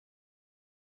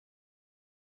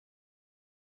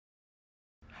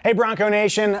Hey Bronco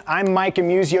Nation, I'm Mike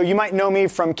Amusio. You might know me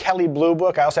from Kelly Blue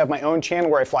Book. I also have my own channel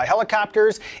where I fly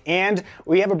helicopters, and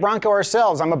we have a Bronco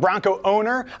ourselves. I'm a Bronco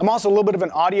owner. I'm also a little bit of an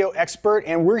audio expert,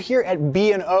 and we're here at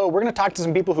B&O. We're going to talk to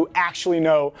some people who actually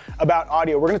know about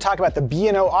audio. We're going to talk about the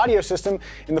B&O audio system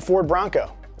in the Ford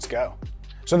Bronco. Let's go.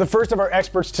 So the first of our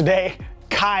experts today,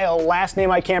 Kyle, last name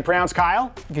I can't pronounce.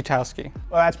 Kyle? Gutowski.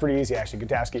 Well, that's pretty easy actually,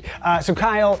 Gutowski. So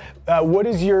Kyle, what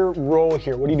is your role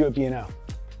here? What do you do at B&O?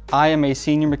 I am a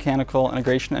senior mechanical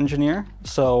integration engineer.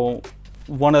 So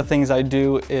one of the things I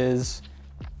do is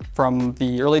from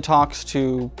the early talks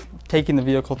to taking the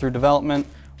vehicle through development,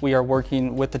 we are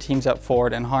working with the teams at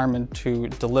Ford and Harman to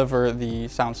deliver the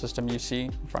sound system you see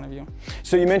in front of you.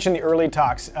 So you mentioned the early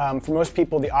talks. For most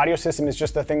people, the audio system is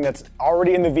just the thing that's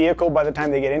already in the vehicle by the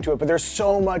time they get into it, but there's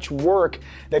so much work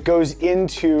that goes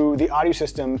into the audio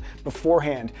system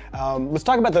beforehand. Let's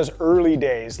talk about those early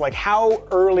days. Like, how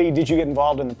early did you get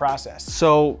involved in the process?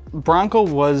 So Bronco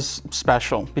was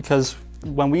special because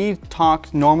when we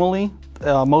talk normally,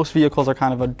 most vehicles are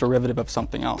kind of a derivative of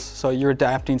something else. So you're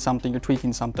adapting something, you're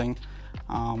tweaking something,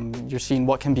 you're seeing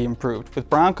what can be improved. With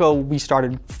Bronco, we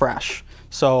started fresh.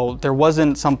 So there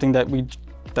wasn't something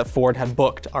that Ford had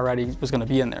booked already was going to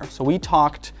be in there. So we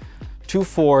talked to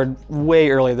Ford way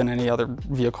earlier than any other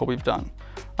vehicle we've done.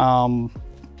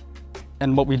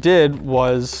 And what we did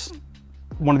was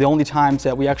one of the only times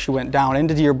that we actually went down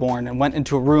into Dearborn and went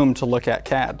into a room to look at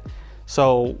CAD.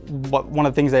 So one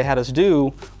of the things they had us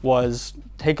do was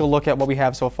take a look at what we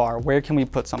have so far. Where can we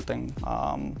put something?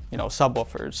 You know,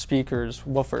 subwoofers, speakers,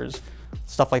 woofers,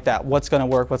 stuff like that. What's going to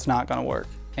work, what's not going to work.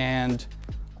 And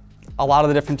a lot of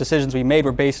the different decisions we made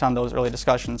were based on those early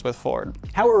discussions with Ford.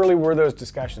 How early were those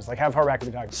discussions? Like, how far back are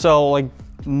we talking? So like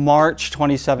March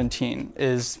 2017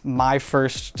 is my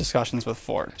first discussions with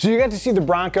Ford. So you got to see the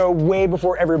Bronco way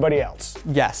before everybody else?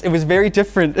 Yes, it was very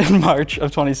different in March of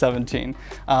 2017.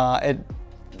 It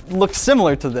looked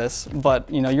similar to this, but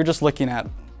you know, you're just looking at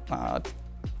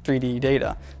 3D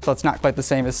data, so it's not quite the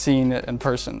same as seeing it in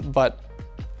person. But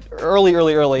early,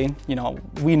 you know,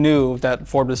 we knew that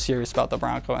Ford was serious about the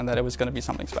Bronco and that it was going to be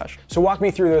something special. So walk me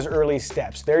through those early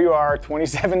steps. There you are,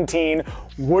 2017.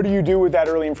 What do you do with that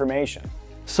early information?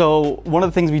 So one of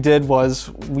the things we did was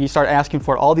we started asking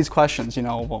Ford all these questions, you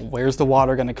know, well, where's the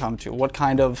water going to come to? What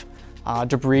kind of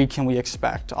debris can we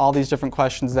expect? All these different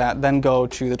questions that then go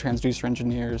to the transducer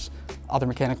engineers, other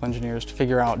mechanical engineers to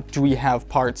figure out, do we have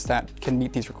parts that can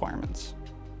meet these requirements?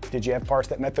 Did you have parts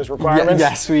that met those requirements?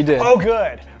 Yes, we did. Oh,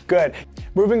 good, good.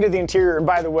 Moving to the interior, and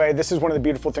by the way, this is one of the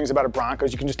beautiful things about a Bronco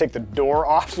is you can just take the door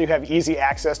off so you have easy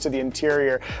access to the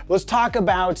interior. Let's talk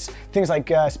about things like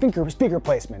speaker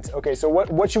placements. Okay, so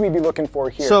what should we be looking for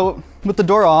here? So with the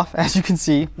door off, as you can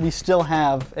see, we still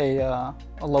have a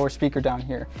lower speaker down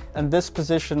here. And this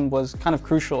position was kind of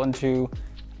crucial into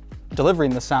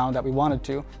delivering the sound that we wanted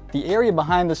to. The area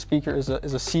behind the speaker is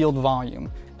a sealed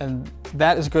volume, and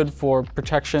that is good for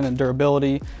protection and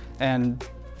durability and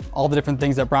all the different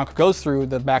things that Bronco goes through.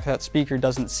 The back of that speaker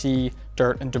doesn't see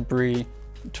dirt and debris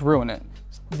to ruin it.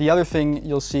 The other thing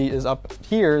you'll see is up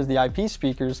here, the IP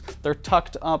speakers, they're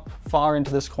tucked up far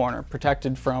into this corner,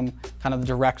 protected from kind of the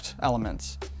direct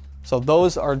elements. So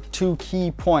those are two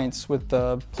key points with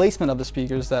the placement of the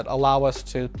speakers that allow us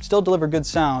to still deliver good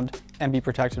sound and be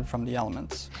protected from the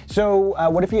elements. So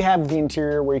what if you have the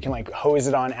interior where you can like hose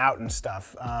it on out and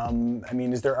stuff? I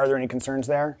mean, are there any concerns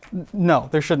there? No,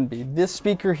 there shouldn't be. This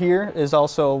speaker here is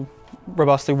also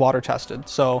robustly water tested.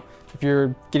 So if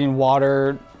you're getting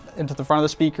water into the front of the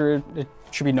speaker, it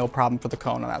should be no problem for the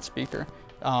cone on that speaker.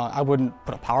 I wouldn't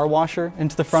put a power washer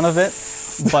into the front of it,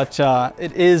 but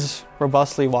it is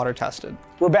robustly water tested.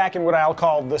 We're back in what I'll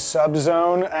call the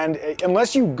sub-zone, and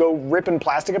unless you go ripping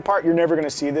plastic apart, you're never going to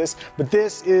see this, but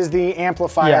this is the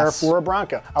amplifier for a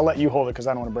Bronco. I'll let you hold it because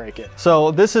I don't want to break it.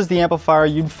 So this is the amplifier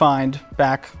you'd find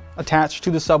back attached to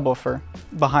the subwoofer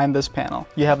behind this panel.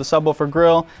 You have the subwoofer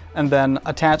grill, and then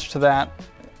attached to that,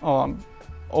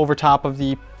 over top of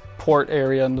the port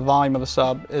area and the volume of the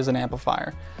sub is an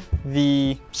amplifier.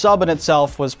 The sub in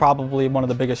itself was probably one of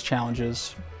the biggest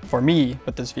challenges for me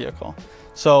with this vehicle.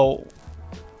 So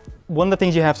one of the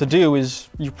things you have to do is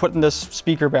you're putting this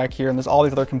speaker back here and there's all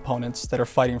these other components that are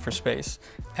fighting for space.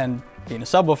 And being a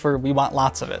subwoofer, we want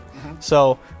lots of it.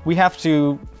 So we have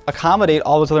to accommodate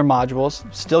all those other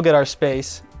modules, still get our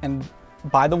space. And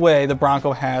by the way, the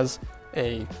Bronco has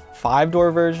a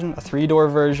 5-door version, a 3-door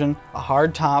version, a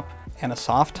hard top, and a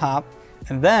soft top.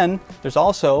 And then there's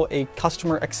also a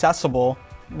customer accessible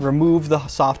remove the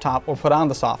soft top or put on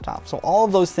the soft top. So all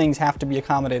of those things have to be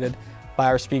accommodated by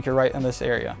our speaker right in this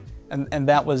area. And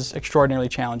that was extraordinarily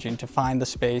challenging, to find the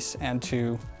space and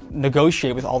to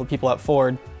negotiate with all the people at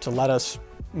Ford to let us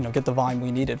get the volume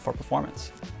we needed for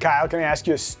performance. Kyle, can I ask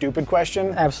you a stupid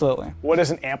question? Absolutely. What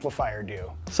does an amplifier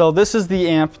do? So this is the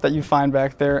amp that you find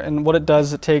back there, and what it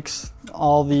does, it takes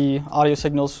all the audio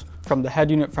signals from the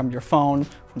head unit, from your phone,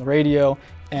 from the radio,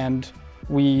 and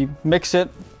we mix it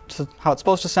to how it's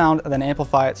supposed to sound and then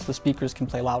amplify it so the speakers can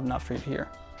play loud enough for you to hear.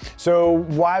 So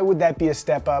why would that be a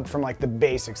step up from like the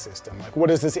basic system? Like, what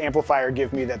does this amplifier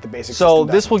give me that the basic system doesn't?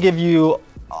 So this will give you,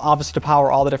 obviously, to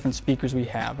power all the different speakers we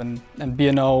have, and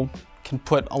B&O can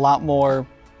put a lot more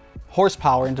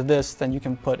horsepower into this than you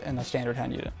can put in a standard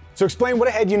head unit. So explain what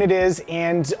a head unit is,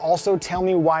 and also tell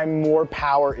me why more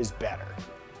power is better.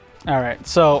 All right,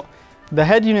 so the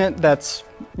head unit that's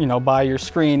by your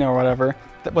screen or whatever,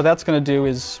 what that's going to do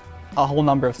is a whole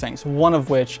number of things, one of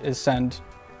which is send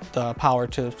the power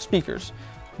to speakers.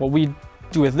 What we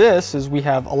do with this is we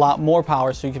have a lot more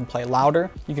power, so you can play louder,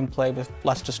 you can play with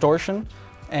less distortion,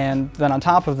 and then on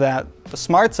top of that, the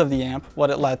smarts of the amp,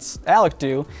 what it lets Alec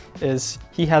do is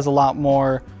he has a lot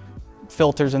more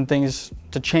filters and things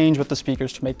to change with the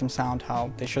speakers to make them sound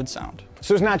how they should sound.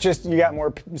 So it's not just you got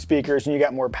more speakers and you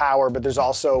got more power, but there's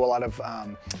also a lot of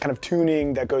kind of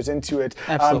tuning that goes into it.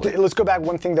 Absolutely. Let's go back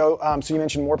one thing though. So you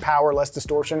mentioned more power, less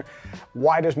distortion.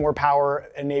 Why does more power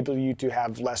enable you to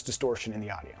have less distortion in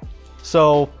the audio?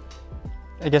 So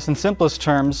I guess in simplest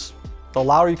terms, the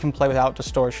louder you can play without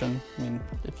distortion, I mean,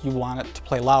 if you want it to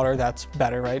play louder, that's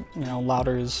better, right?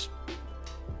 Louder is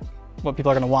what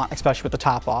people are going to want, especially with the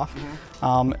top off.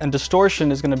 Mm-hmm. And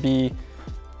distortion is going to be,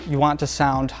 you want to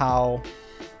sound how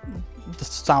the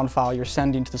sound file you're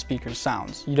sending to the speakers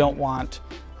sounds. You don't want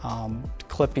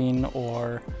clipping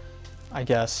or, I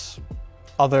guess,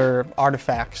 other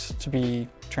artifacts to be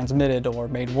transmitted or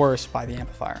made worse by the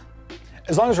amplifier.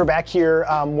 As long as we're back here,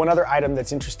 one other item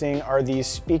that's interesting are these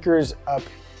speakers up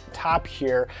top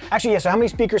here. Actually, yeah, so how many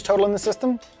speakers total in the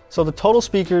system? So the total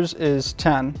speakers is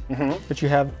 10, but you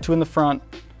have 2 in the front.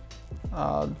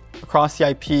 Across the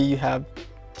IP, you have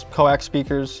coax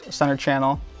speakers, a center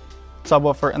channel,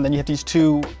 subwoofer, and then you have these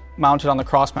 2 mounted on the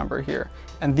cross member here.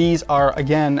 And these are,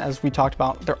 again, as we talked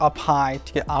about, they're up high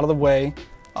to get out of the way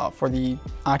for the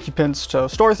occupants to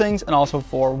store things, and also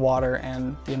for water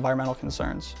and the environmental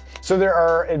concerns. So there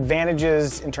are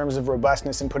advantages in terms of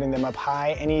robustness in putting them up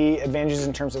high. Any advantages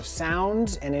in terms of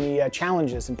sound, and any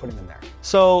challenges in putting them there?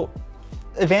 So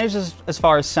advantages as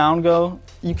far as sound go,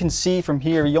 you can see from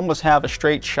here, you almost have a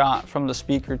straight shot from the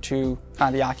speaker to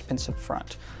kind of the occupants up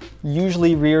front.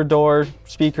 Usually rear door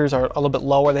speakers are a little bit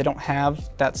lower. They don't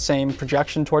have that same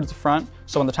projection towards the front.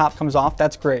 So when the top comes off,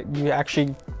 that's great. You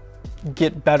actually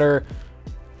get better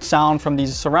sound from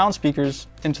these surround speakers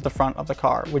into the front of the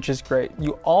car, which is great.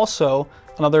 You also,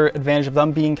 another advantage of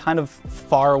them being kind of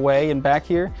far away and back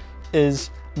here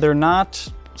is they're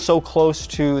not so close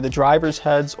to the driver's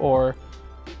heads or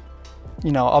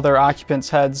other occupants'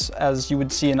 heads as you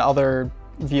would see in other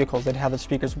vehicles that have the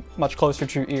speakers much closer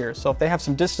to your ear. So if they have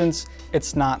some distance,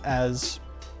 it's not as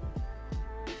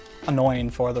annoying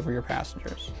for the rear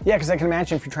passengers. Yeah, because I can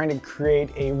imagine if you're trying to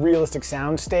create a realistic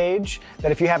sound stage,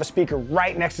 that if you have a speaker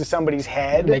right next to somebody's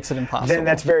head, it makes it impossible. Then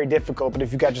that's very difficult. But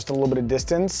if you've got just a little bit of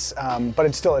distance, but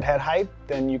it's still at head height,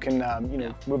 then you can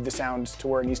move the sound to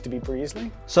where it needs to be pretty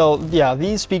easily. So yeah,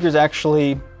 these speakers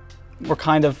actually were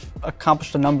kind of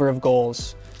accomplished a number of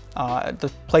goals.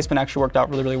 The placement actually worked out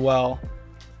really, really well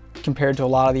compared to a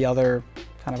lot of the other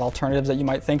kind of alternatives that you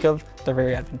might think of. They're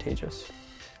very advantageous.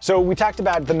 So we talked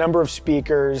about the number of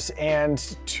speakers, and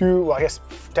 2, well, I guess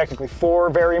technically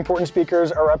 4 very important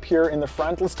speakers are up here in the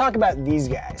front. Let's talk about these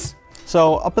guys.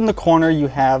 So up in the corner you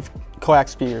have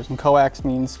coax speakers, and coax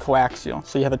means coaxial.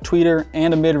 So you have a tweeter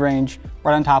and a mid-range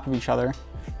right on top of each other,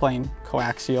 playing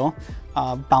coaxial,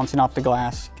 bouncing off the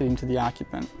glass, getting to the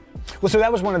occupant. Well, so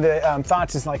that was one of the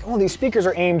thoughts, is like, oh, these speakers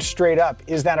are aimed straight up.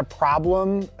 Is that a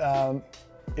problem?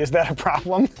 Is that a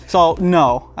problem? So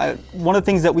no, one of the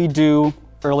things that we do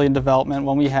early in development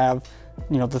when we have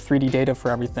the 3D data for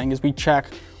everything is we check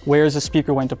where is the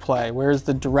speaker going to play, where is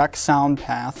the direct sound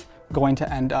path going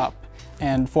to end up,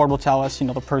 and Ford will tell us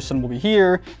the person will be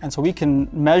here, and so we can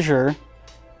measure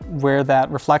where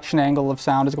that reflection angle of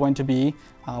sound is going to be,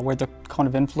 where the cone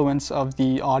of influence of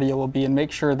the audio will be, and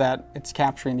make sure that it's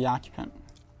capturing the occupant.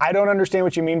 I don't understand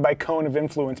what you mean by cone of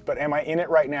influence, but am I in it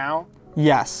right now?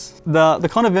 Yes. The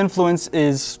cone of influence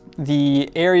is the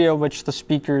area which the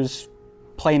speakers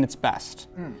playing its best.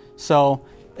 So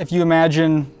if you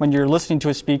imagine when you're listening to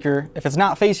a speaker, if it's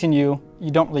not facing you,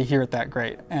 you don't really hear it that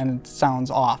great and it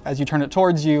sounds off. As you turn it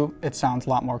towards you, it sounds a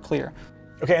lot more clear.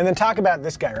 Okay, and then talk about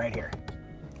this guy right here.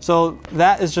 So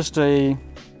that is just a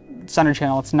center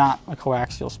channel, it's not a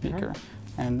coaxial speaker.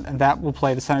 And that will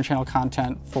play the center channel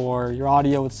content for your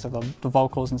audio, it's the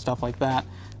vocals and stuff like that.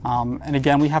 And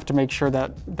again, we have to make sure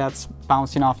that that's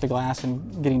bouncing off the glass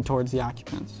and getting towards the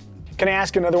occupants. Can I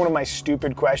ask another one of my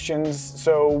stupid questions?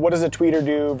 So what does a tweeter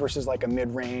do versus like a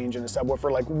mid-range and a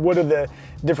subwoofer? Like what are the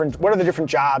different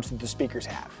jobs that the speakers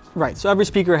have? Right, so every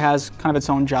speaker has kind of its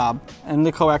own job. In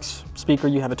the coax speaker,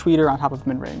 you have a tweeter on top of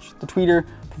mid-range. The tweeter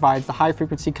provides the high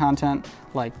frequency content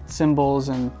like cymbals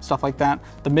and stuff like that.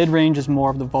 The mid-range is more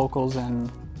of the vocals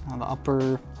and the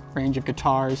upper range of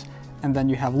guitars. And then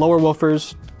you have lower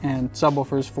woofers and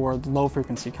subwoofers for the low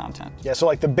frequency content. Yeah, so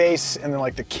like the bass and then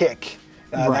like the kick.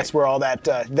 That's where all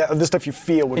the stuff you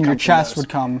feel would come from. And your chest would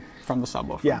come from the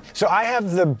subwoofer. Yeah. So I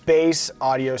have the bass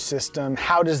audio system.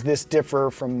 How does this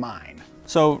differ from mine?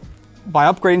 So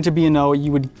by upgrading to B&O,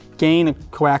 you would gain a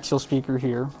coaxial speaker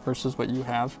here versus what you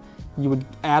have. You would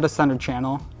add a center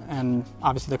channel and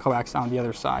obviously the coax on the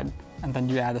other side. And then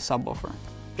you add a subwoofer.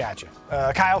 Gotcha.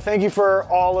 Kyle, thank you for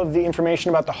all of the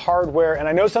information about the hardware. And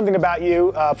I know something about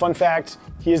you. Fun fact,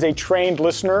 he is a trained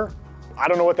listener. I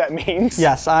don't know what that means.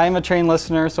 Yes, I'm a trained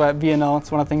listener, so at B&O,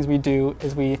 it's one of the things we do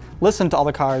is we listen to all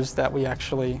the cars that we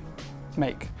actually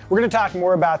make. We're going to talk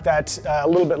more about that a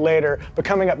little bit later, but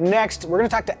coming up next, we're going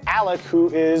to talk to Alec,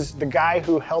 who is the guy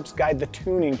who helps guide the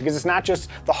tuning, because it's not just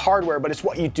the hardware, but it's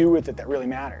what you do with it that really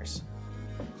matters.